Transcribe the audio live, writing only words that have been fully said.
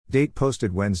Date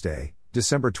posted Wednesday,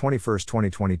 December 21,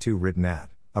 2022. Written at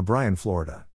O'Brien,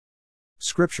 Florida.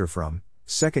 Scripture from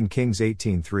 2 Kings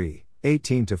 18:3,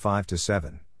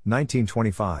 18-5-7,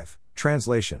 1925.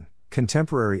 Translation: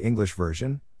 Contemporary English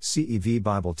Version, CEV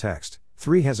Bible Text.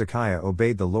 3 Hezekiah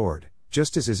obeyed the Lord,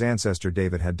 just as his ancestor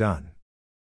David had done.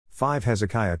 5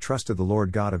 Hezekiah trusted the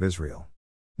Lord God of Israel.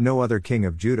 No other king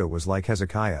of Judah was like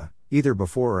Hezekiah, either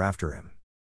before or after him.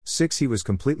 6 He was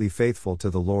completely faithful to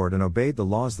the Lord and obeyed the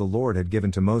laws the Lord had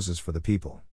given to Moses for the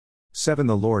people. 7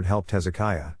 The Lord helped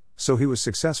Hezekiah, so he was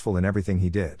successful in everything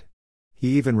he did.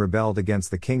 He even rebelled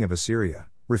against the king of Assyria,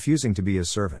 refusing to be his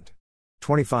servant.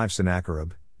 25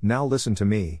 Sennacherib, now listen to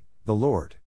me, the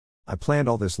Lord. I planned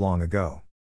all this long ago.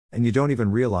 And you don't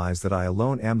even realize that I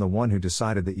alone am the one who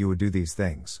decided that you would do these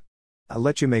things. I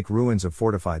let you make ruins of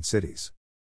fortified cities.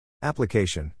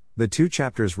 Application: The 2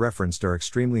 chapters referenced are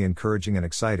extremely encouraging and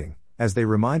exciting, as they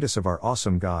remind us of our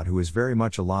awesome God who is very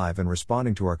much alive and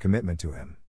responding to our commitment to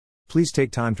Him. Please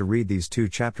take time to read these 2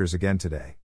 chapters again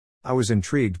today. I was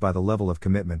intrigued by the level of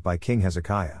commitment by King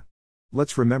Hezekiah.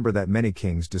 Let's remember that many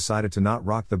kings decided to not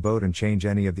rock the boat and change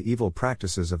any of the evil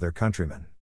practices of their countrymen.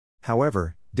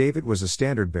 However, David was a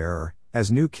standard bearer, as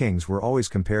new kings were always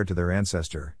compared to their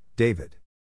ancestor, David.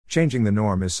 Changing the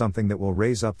norm is something that will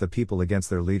raise up the people against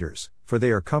their leaders, for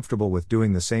they are comfortable with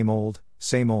doing the same old,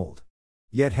 same old.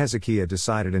 Yet Hezekiah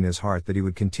decided in his heart that he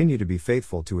would continue to be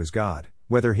faithful to his God,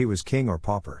 whether he was king or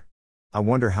pauper. I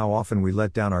wonder how often we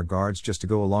let down our guards just to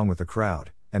go along with the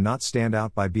crowd, and not stand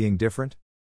out by being different?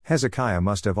 Hezekiah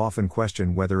must have often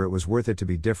questioned whether it was worth it to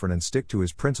be different and stick to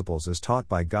his principles as taught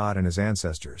by God and his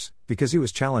ancestors, because he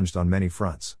was challenged on many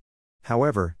fronts.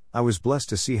 However, I was blessed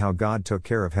to see how God took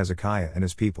care of Hezekiah and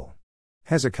his people.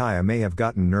 Hezekiah may have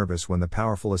gotten nervous when the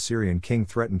powerful Assyrian king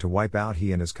threatened to wipe out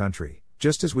he and his country,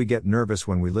 just as we get nervous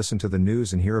when we listen to the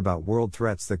news and hear about world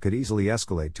threats that could easily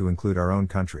escalate to include our own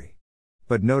country.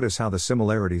 But notice how the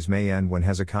similarities may end when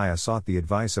Hezekiah sought the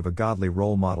advice of a godly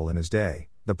role model in his day,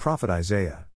 the prophet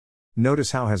Isaiah.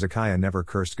 Notice how Hezekiah never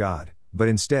cursed God, but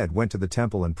instead went to the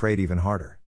temple and prayed even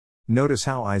harder. Notice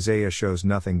how Isaiah shows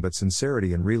nothing but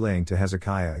sincerity in relaying to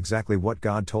Hezekiah exactly what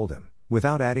God told him,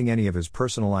 without adding any of his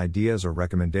personal ideas or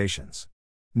recommendations.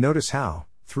 Notice how,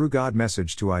 through God's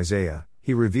message to Isaiah,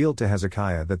 he revealed to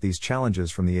Hezekiah that these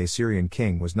challenges from the Assyrian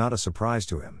king was not a surprise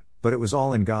to him, but it was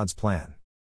all in God's plan.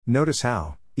 Notice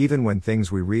how, even when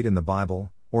things we read in the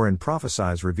Bible, or in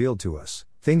prophecies revealed to us,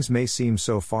 things may seem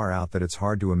so far out that it's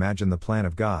hard to imagine the plan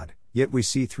of God, yet we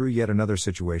see through yet another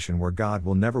situation where God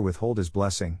will never withhold His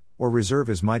blessing, or reserve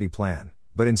His mighty plan,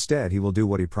 but instead He will do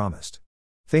what He promised.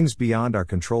 Things beyond our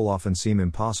control often seem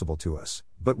impossible to us,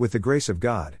 but with the grace of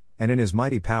God, and in His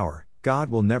mighty power, God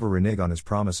will never renege on His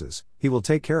promises. He will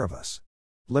take care of us.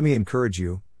 Let me encourage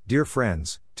you, dear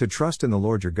friends, to trust in the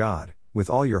Lord your God, with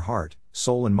all your heart,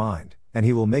 soul and mind, and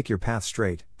He will make your path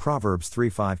straight. Proverbs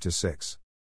 3:5-6.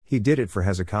 He did it for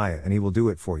Hezekiah and He will do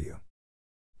it for you.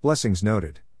 Blessings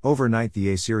noted. Overnight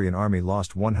the Assyrian army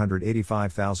lost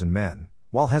 185,000 men,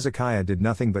 while Hezekiah did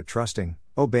nothing but trusting,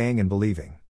 obeying and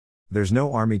believing. There's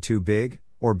no army too big,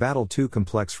 or battle too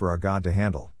complex for our God to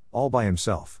handle, all by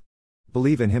Himself.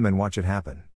 Believe in Him and watch it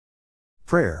happen.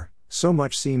 Prayer. So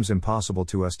much seems impossible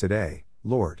to us today,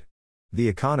 Lord. The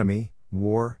economy,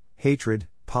 war, hatred,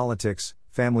 politics,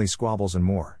 family squabbles and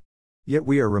more. Yet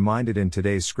we are reminded in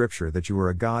today's scripture that you are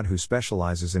a God who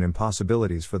specializes in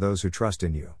impossibilities for those who trust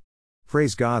in you.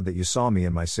 Praise God that you saw me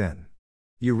in my sin.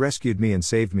 You rescued me and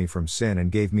saved me from sin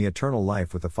and gave me eternal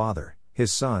life with the Father,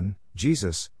 His Son,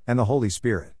 Jesus, and the Holy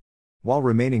Spirit. While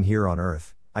remaining here on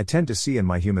earth, I tend to see in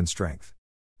my human strength.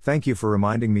 Thank you for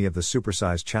reminding me of the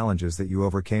supersized challenges that you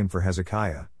overcame for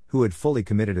Hezekiah, who had fully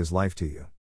committed his life to you.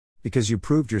 Because you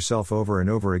proved yourself over and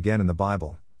over again in the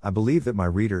Bible, I believe that my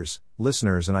readers,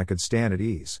 listeners and I could stand at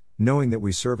ease, knowing that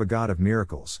we serve a God of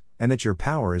miracles, and that your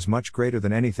power is much greater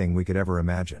than anything we could ever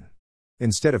imagine.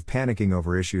 Instead of panicking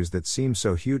over issues that seem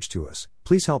so huge to us,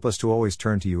 please help us to always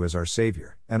turn to you as our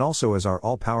Savior, and also as our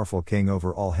all-powerful King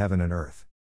over all heaven and earth.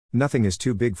 Nothing is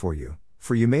too big for you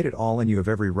made it all and you have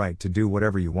every right to do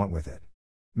whatever you want with it.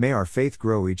 May our faith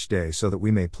grow each day so that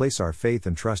we may place our faith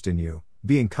and trust in you,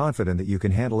 being confident that you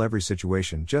can handle every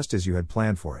situation just as you had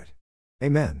planned for it.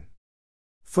 Amen.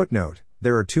 Footnote: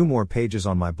 there are 2 more pages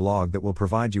on my blog that will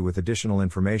provide you with additional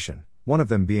information, one of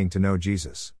them being to know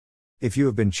Jesus. If you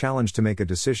have been challenged to make a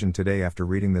decision today after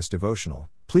reading this devotional,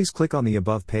 please click on the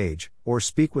above page, or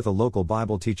speak with a local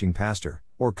Bible teaching pastor,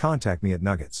 or contact me at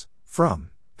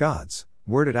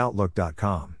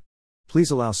nuggets.from.God's.Word@outlook.com.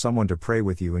 Please allow someone to pray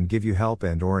with you and give you help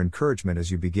and/or encouragement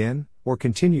as you begin, or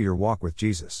continue your walk with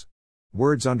Jesus.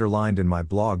 Words underlined in my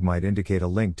blog might indicate a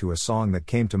link to a song that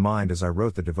came to mind as I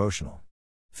wrote the devotional.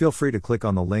 Feel free to click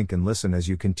on the link and listen as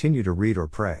you continue to read or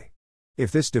pray.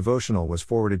 If this devotional was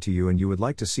forwarded to you and you would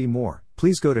like to see more,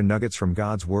 please go to Nuggets from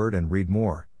God's Word and read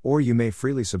more, or you may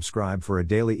freely subscribe for a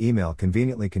daily email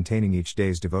conveniently containing each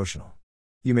day's devotional.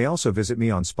 You may also visit me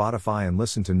on Spotify and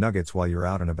listen to Nuggets while you're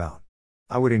out and about.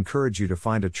 I would encourage you to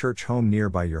find a church home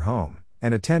nearby your home,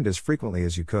 and attend as frequently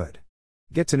as you could.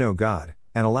 Get to know God,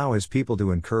 and allow His people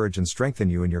to encourage and strengthen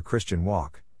you in your Christian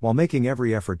walk, while making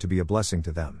every effort to be a blessing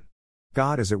to them.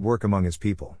 God is at work among His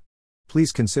people.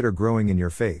 Please consider growing in your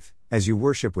faith, as you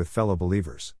worship with fellow believers.